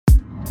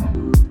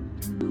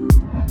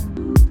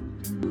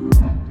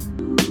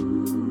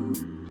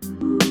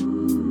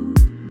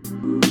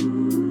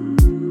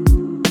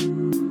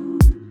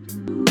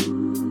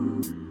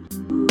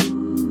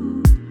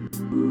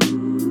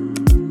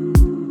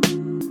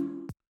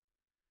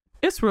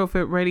It's Real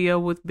Fit Radio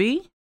with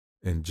B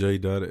and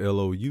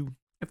J.LOU.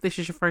 If this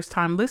is your first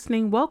time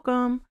listening,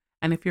 welcome.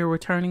 And if you're a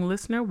returning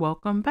listener,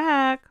 welcome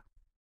back.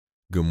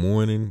 Good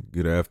morning,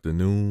 good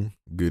afternoon,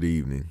 good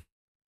evening.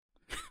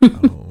 I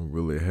don't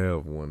really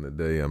have one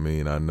today. I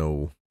mean, I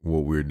know what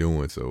we're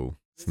doing, so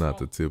it's not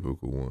the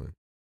typical one.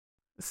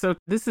 So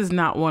this is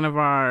not one of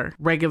our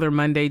regular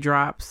Monday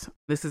drops.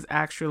 This is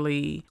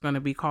actually going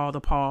to be called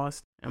a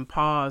pause. And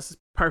pause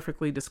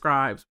perfectly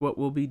describes what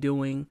we'll be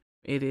doing.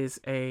 It is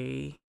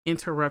a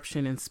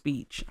interruption in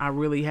speech. I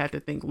really had to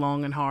think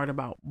long and hard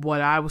about what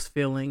I was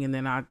feeling. And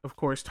then I, of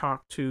course,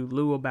 talked to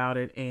Lou about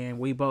it. And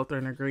we both are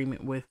in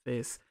agreement with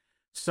this.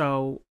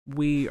 So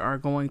we are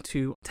going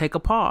to take a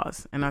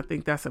pause. And I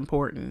think that's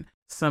important.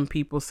 Some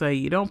people say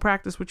you don't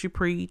practice what you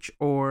preach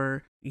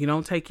or you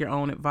don't take your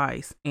own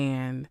advice.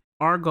 And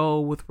our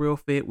goal with Real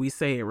Fit, we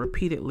say it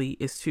repeatedly,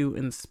 is to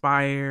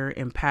inspire,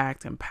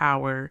 impact,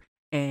 empower.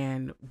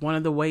 And one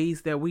of the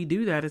ways that we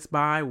do that is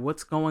by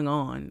what's going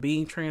on,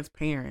 being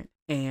transparent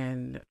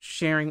and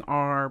sharing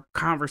our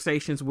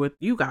conversations with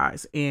you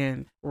guys.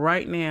 And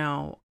right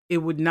now, it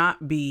would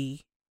not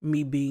be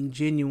me being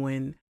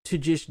genuine to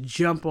just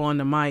jump on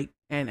the mic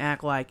and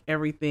act like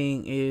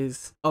everything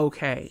is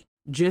okay.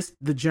 Just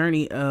the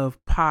journey of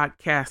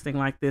podcasting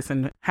like this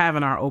and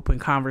having our open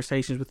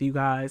conversations with you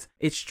guys,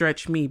 it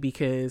stretched me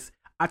because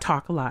I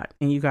talk a lot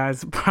and you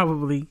guys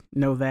probably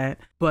know that,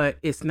 but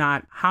it's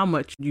not how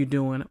much you're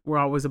doing. We're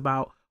always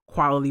about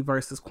quality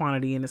versus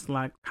quantity. And it's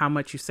like how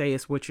much you say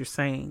is what you're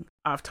saying.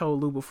 I've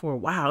told Lou before,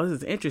 wow, this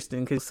is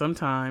interesting because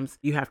sometimes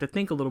you have to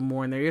think a little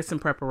more and there is some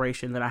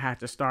preparation that I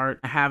had to start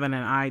having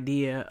an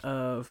idea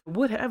of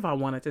what have I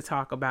wanted to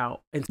talk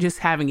about and just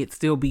having it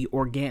still be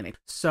organic.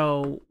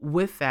 So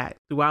with that,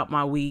 throughout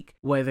my week,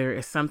 whether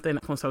it's something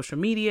on social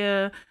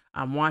media,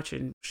 I'm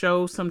watching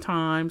shows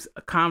sometimes,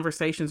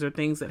 conversations or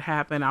things that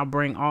happen, I'll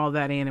bring all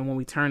that in and when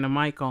we turn the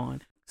mic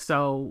on.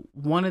 So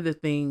one of the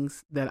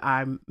things that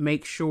I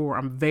make sure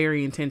I'm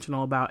very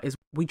intentional about is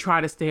we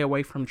try to stay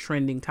away from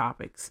trending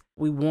topics.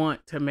 We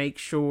want to make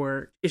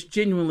sure it's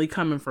genuinely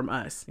coming from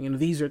us. You know,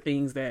 these are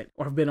things that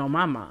have been on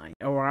my mind,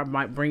 or I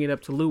might bring it up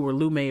to Lou, or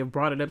Lou may have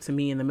brought it up to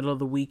me in the middle of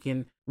the week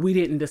and we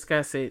didn't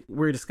discuss it.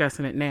 We're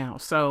discussing it now.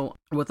 So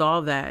with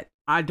all that,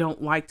 I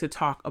don't like to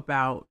talk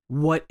about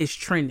what is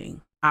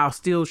trending. I'll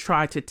still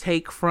try to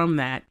take from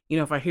that. You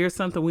know, if I hear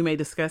something, we may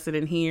discuss it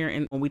in here.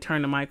 And when we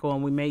turn the mic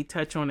on, we may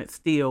touch on it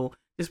still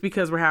just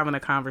because we're having a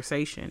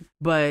conversation.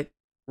 But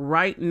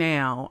right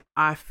now,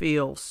 I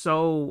feel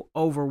so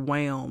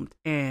overwhelmed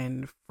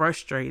and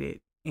frustrated.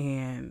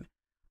 And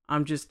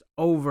I'm just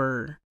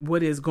over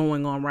what is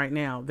going on right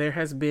now. There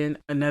has been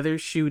another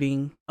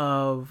shooting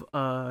of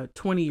a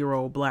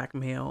 20-year-old black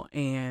male.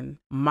 And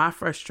my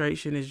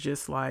frustration is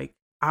just like,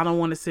 I don't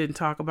want to sit and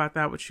talk about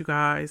that with you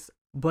guys.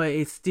 But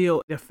it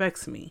still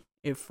affects me.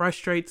 It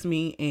frustrates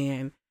me.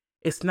 And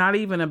it's not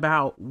even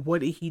about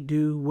what did he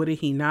do? What did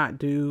he not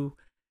do?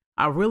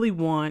 I really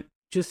want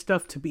just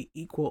stuff to be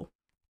equal.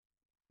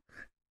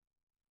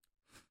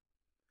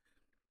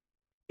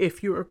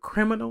 If you're a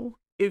criminal,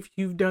 if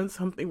you've done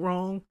something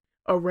wrong,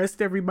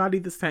 arrest everybody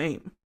the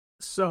same.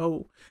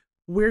 So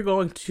we're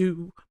going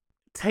to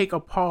take a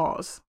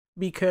pause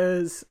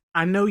because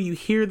I know you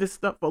hear this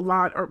stuff a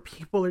lot, or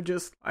people are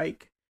just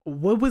like,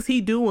 what was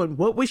he doing?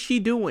 What was she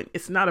doing?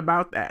 It's not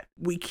about that.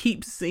 We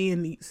keep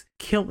seeing these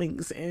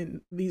killings and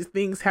these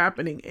things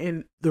happening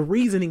and the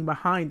reasoning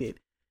behind it.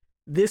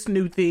 This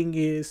new thing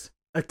is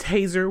a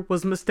taser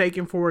was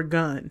mistaken for a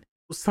gun.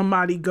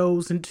 Somebody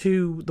goes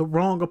into the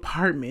wrong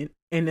apartment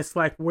and it's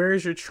like,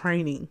 where's your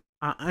training?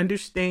 I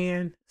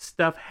understand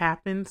stuff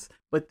happens,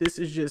 but this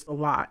is just a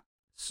lot.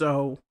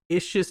 So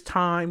it's just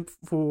time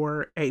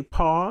for a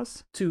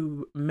pause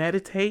to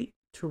meditate,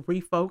 to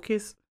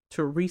refocus,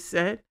 to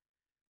reset,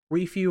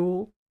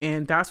 refuel,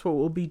 and that's what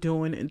we'll be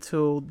doing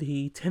until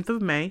the 10th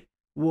of May.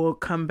 We'll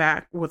come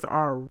back with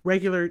our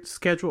regular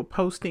scheduled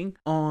posting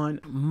on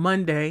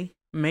Monday,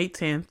 May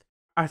 10th.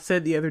 I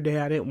said the other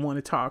day I didn't want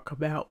to talk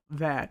about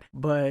that,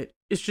 but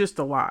it's just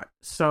a lot.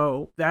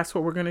 So that's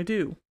what we're going to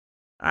do.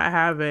 I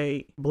have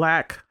a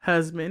black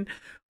husband.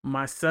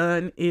 My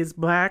son is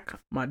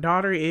black. My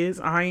daughter is.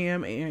 I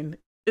am. And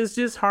it's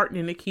just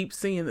heartening to keep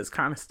seeing this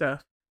kind of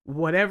stuff.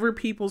 Whatever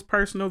people's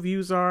personal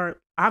views are,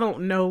 I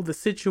don't know the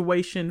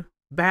situation,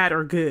 bad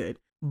or good,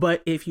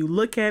 but if you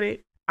look at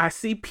it, I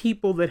see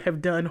people that have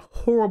done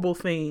horrible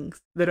things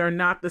that are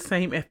not the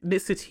same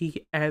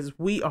ethnicity as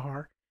we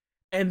are,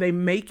 and they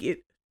make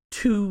it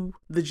to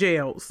the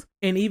jails.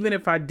 And even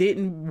if I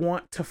didn't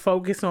want to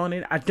focus on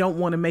it, I don't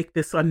want to make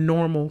this a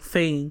normal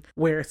thing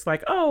where it's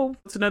like, oh,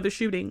 it's another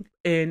shooting.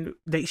 And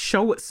they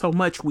show it so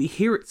much. We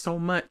hear it so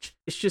much.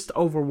 It's just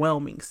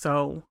overwhelming.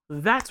 So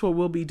that's what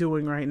we'll be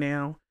doing right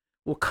now.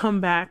 We'll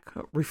come back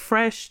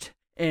refreshed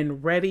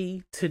and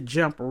ready to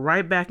jump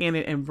right back in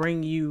it and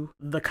bring you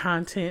the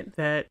content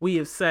that we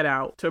have set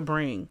out to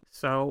bring.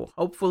 So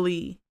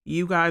hopefully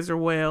you guys are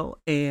well,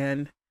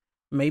 and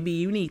maybe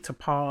you need to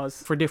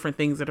pause for different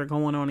things that are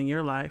going on in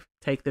your life.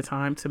 Take the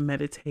time to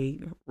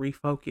meditate,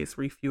 refocus,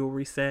 refuel,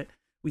 reset.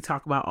 We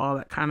talk about all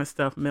that kind of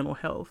stuff, mental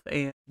health,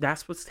 and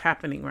that's what's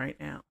happening right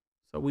now.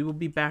 So we will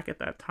be back at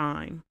that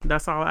time.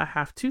 That's all I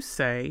have to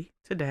say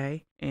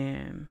today.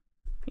 And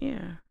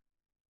yeah.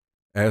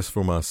 As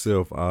for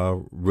myself, I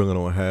really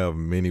don't have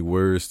many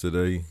words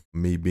today.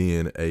 Me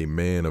being a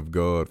man of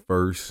God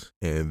first,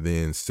 and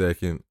then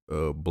second,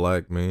 a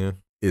black man.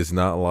 It's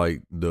not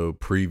like the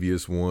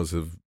previous ones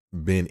have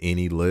been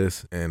any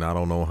less, and I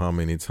don't know how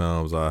many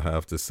times I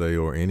have to say,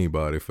 or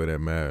anybody for that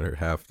matter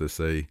have to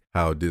say,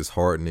 how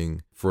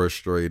disheartening,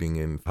 frustrating,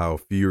 and how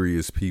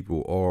furious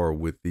people are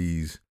with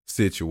these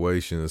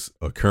situations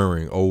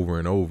occurring over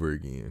and over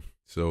again.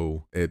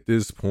 So at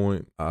this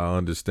point, I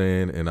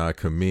understand and I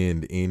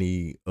commend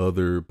any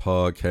other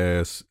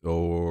podcasts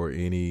or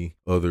any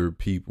other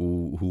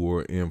people who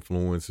are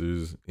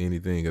influencers,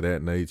 anything of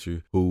that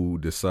nature, who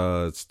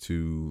decides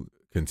to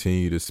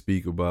continue to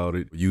speak about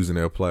it, using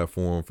their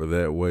platform for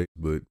that way.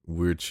 But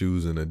we're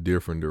choosing a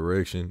different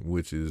direction,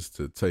 which is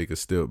to take a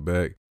step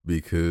back,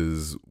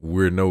 because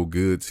we're no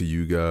good to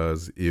you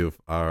guys if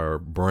our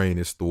brain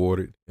is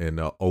thwarted. And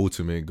the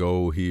ultimate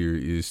goal here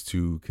is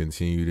to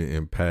continue to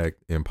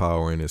impact,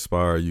 empower, and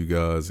inspire you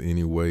guys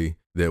any way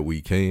that we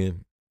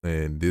can.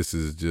 And this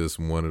is just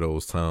one of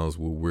those times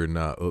where we're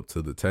not up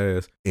to the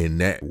task in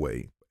that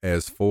way.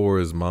 As far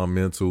as my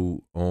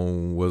mental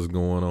on what's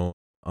going on,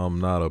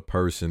 I'm not a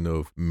person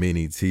of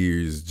many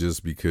tears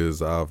just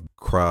because I've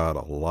cried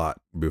a lot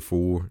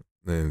before.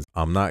 And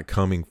I'm not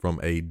coming from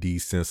a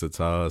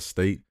desensitized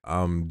state.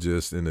 I'm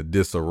just in a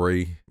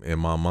disarray in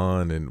my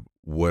mind. And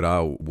what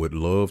I would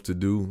love to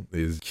do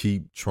is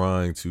keep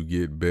trying to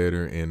get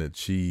better and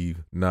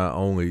achieve not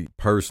only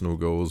personal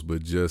goals,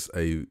 but just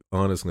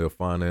honestly, a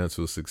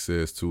financial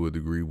success to a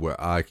degree where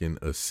I can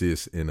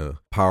assist in a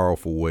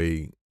powerful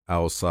way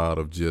outside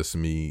of just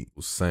me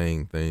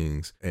saying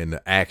things. And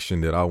the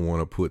action that I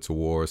want to put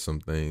towards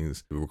some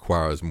things, it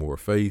requires more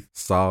faith,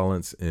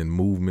 silence, and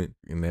movement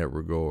in that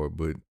regard.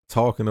 But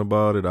talking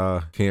about it,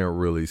 I can't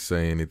really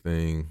say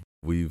anything.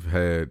 We've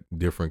had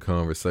different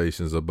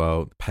conversations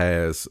about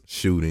past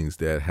shootings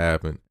that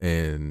happened,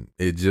 and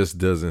it just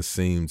doesn't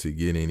seem to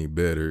get any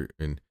better.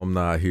 And I'm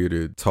not here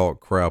to talk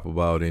crap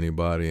about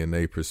anybody and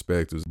their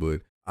perspectives,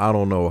 but I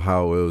don't know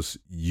how else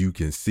you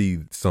can see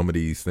some of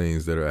these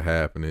things that are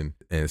happening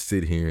and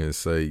sit here and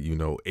say,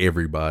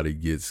 everybody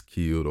gets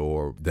killed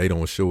or they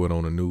don't show it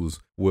on the news.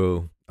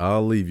 Well,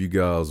 I'll leave you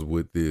guys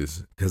with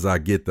this, because I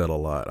get that a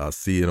lot. I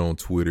see it on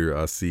Twitter.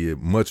 I see it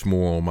much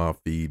more on my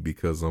feed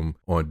because I'm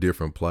on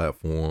different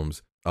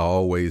platforms. I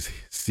always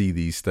see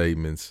these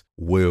statements,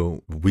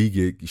 well, we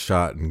get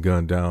shot and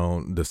gunned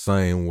down the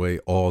same way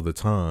all the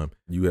time.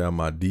 You have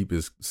my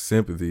deepest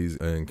sympathies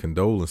and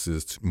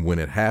condolences when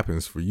it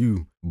happens for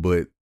you,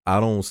 but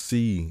I don't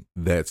see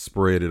that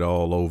spread it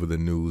all over the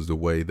news the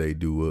way they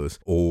do us,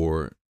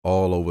 or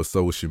all over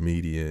social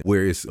media,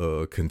 where it's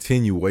a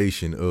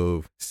continuation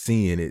of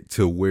seeing it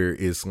to where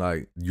it's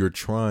like you're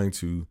trying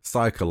to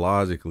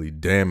psychologically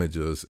damage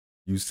us.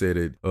 You said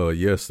it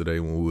yesterday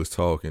when we was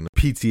talking,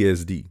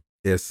 PTSD.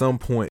 At some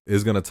point,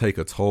 it's going to take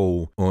a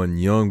toll on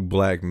young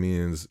black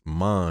men's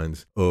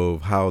minds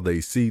of how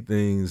they see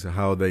things,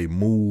 how they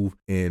move.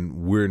 And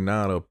we're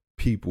not a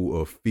people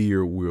of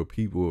fear, we're a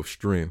people of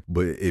strength.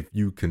 But if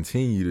you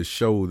continue to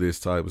show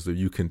this type of stuff,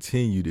 you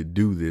continue to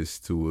do this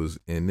to us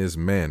in this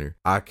manner,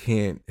 I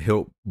can't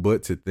help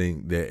but to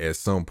think that at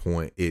some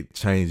point it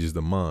changes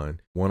the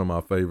mind. One of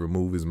my favorite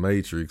movies,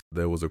 Matrix,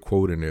 there was a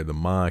quote in there, the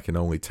mind can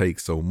only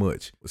take so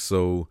much.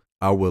 So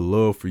I would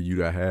love for you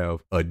to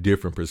have a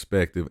different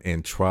perspective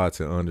and try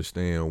to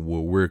understand where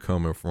we're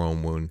coming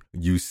from when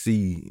you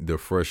see the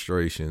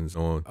frustrations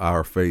on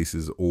our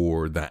faces,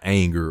 or the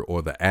anger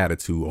or the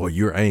attitude, or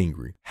you're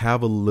angry.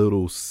 Have a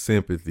little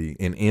sympathy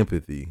and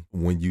empathy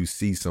when you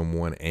see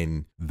someone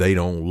and they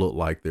don't look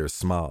like they're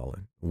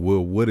smiling.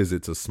 Well, what is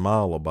it to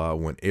smile about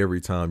when every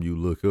time you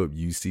look up,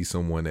 you see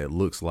someone that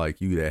looks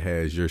like you, that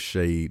has your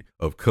shade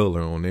of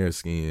color on their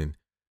skin,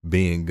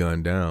 being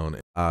gunned down?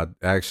 I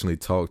actually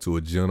talked to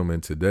a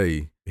gentleman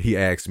today. He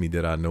asked me,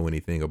 did I know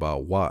anything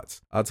about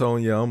Watts? I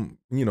told him,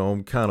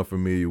 I'm kind of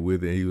familiar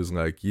with it. He was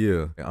like,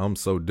 yeah, I'm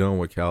so done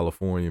with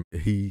California.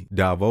 He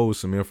divulged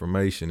some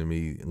information to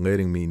me,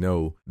 letting me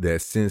know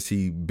that since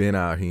he been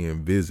out here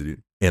and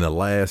visited, in the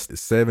last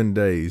 7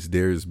 days,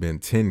 there's been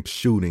 10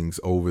 shootings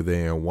over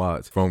there in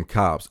Watts from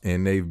cops,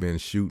 and they've been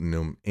shooting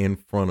them in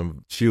front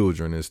of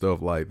children and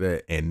stuff like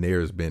that. And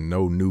there's been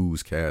no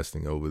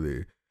newscasting over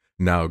there.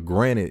 Now,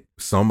 granted,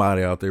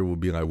 somebody out there will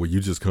be like, well, you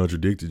just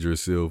contradicted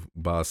yourself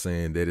by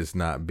saying that it's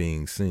not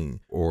being seen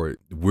or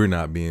we're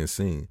not being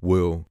seen.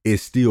 Well, it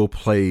still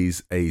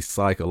plays a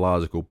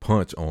psychological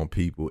punch on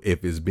people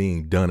if it's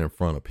being done in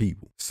front of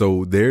people.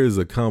 So there's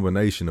a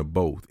combination of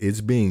both.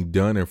 It's being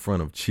done in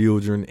front of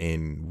children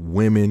and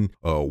women,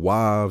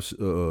 wives,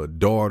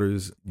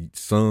 daughters,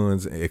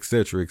 sons,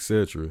 etc.,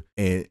 etc.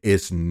 And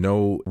it's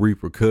no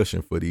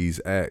repercussion for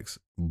these acts.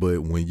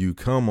 But when you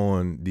come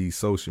on these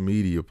social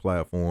media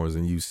platforms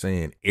and you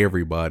saying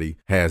everybody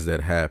has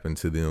that happen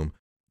to them,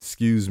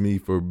 excuse me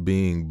for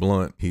being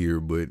blunt here,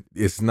 but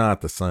it's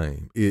not the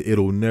same.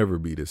 It'll never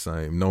be the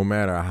same. No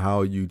matter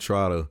how you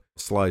try to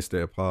slice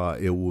that pie,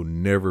 it will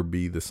never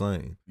be the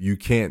same. You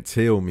can't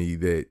tell me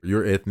that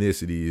your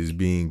ethnicity is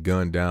being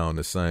gunned down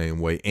the same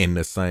way in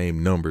the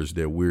same numbers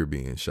that we're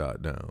being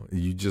shot down.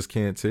 You just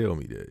can't tell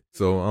me that.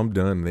 So I'm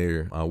done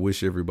there. I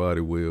wish everybody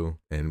well,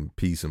 and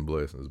peace and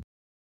blessings.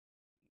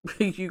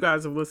 You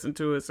guys have listened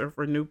to us, or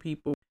for new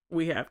people,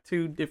 we have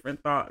two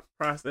different thought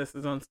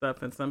processes on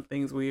stuff, and some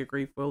things we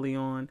agree fully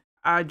on.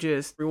 I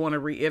just want to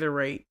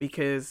reiterate,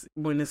 because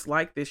when it's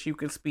like this, you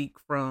can speak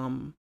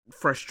from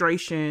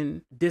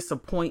frustration,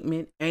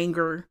 disappointment,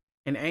 anger.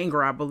 And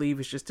anger, I believe,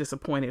 is just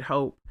disappointed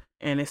hope.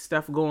 And it's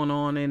stuff going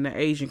on in the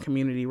Asian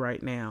community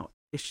right now.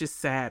 It's just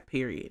sad,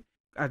 period.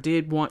 I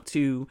did want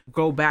to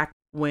go back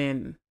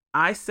when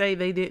I say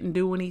they didn't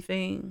do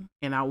anything,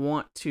 and I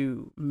want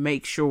to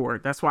make sure.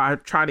 That's why I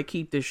try to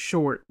keep this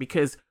short,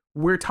 because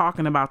we're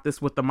talking about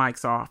this with the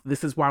mics off.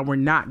 This is why we're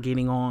not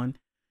getting on.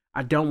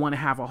 I don't want to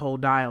have a whole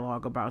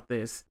dialogue about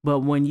this.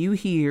 But when you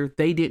hear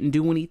they didn't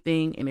do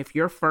anything, and if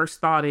your first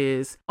thought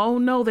is, oh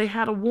no, they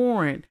had a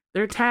warrant,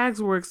 their tags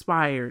were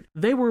expired,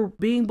 they were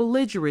being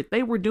belligerent,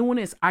 they were doing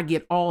this, I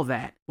get all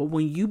that. But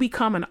when you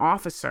become an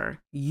officer,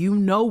 you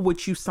know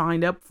what you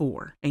signed up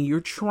for, and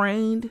you're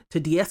trained to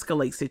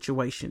de-escalate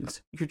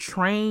situations. You're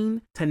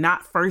trained to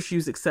not first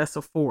use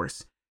excessive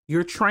force.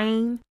 You're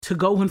trained to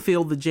go and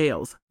fill the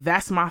jails.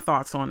 That's my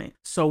thoughts on it.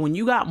 So when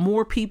you got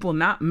more people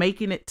not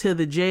making it to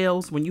the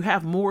jails, when you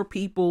have more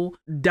people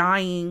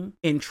dying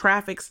in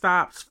traffic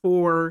stops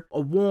for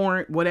a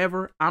warrant,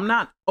 whatever, I'm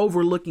not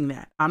overlooking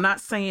that. I'm not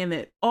saying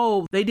that,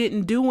 oh, they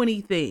didn't do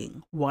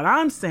anything. What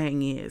I'm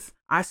saying is,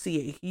 I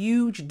see a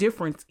huge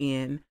difference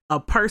in a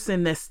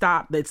person that's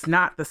stopped that's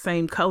not the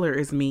same color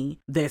as me,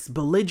 that's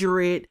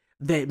belligerent,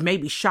 that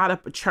maybe shot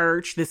up a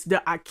church.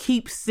 I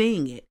keep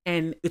seeing it,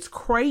 and it's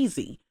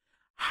crazy.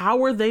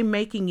 How are they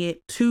making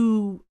it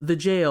to the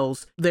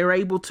jails? They're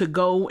able to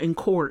go in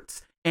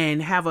courts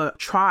and have a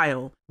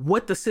trial,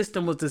 what the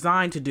system was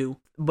designed to do.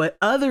 But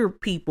other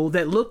people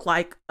that look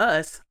like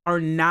us are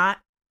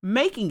not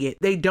making it.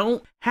 They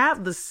don't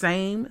have the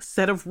same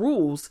set of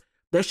rules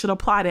that should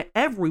apply to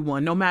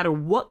everyone, no matter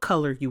what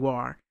color you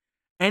are.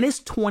 And it's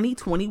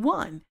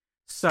 2021.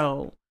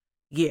 So,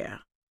 yeah,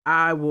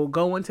 I will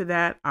go into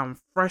that. I'm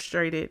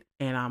frustrated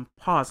and I'm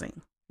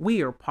pausing.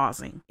 We are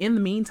pausing. In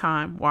the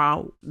meantime,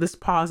 while this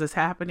pause is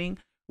happening,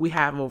 we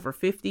have over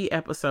 50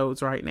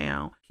 episodes right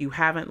now. If you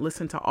haven't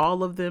listened to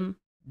all of them,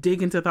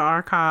 dig into the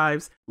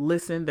archives,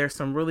 listen. There's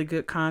some really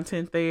good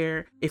content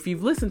there. If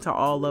you've listened to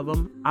all of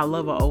them, I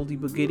love a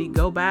oldie but goodie.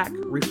 Go back,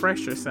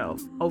 refresh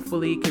yourself.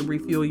 Hopefully it can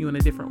refuel you in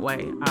a different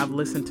way. I've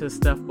listened to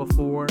stuff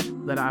before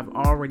that I've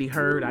already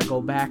heard. I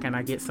go back and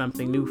I get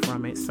something new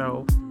from it.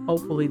 So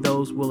hopefully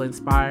those will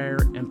inspire,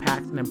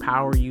 impact, and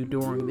empower you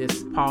during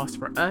this pause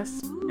for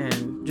us,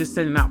 and just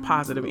sending out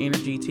positive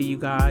energy to you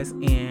guys.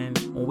 And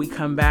when we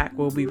come back,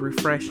 we'll be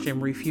refreshed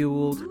and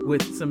refueled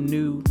with some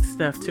new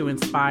stuff to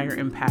inspire,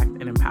 impact,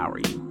 and empower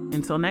you.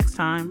 Until next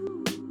time.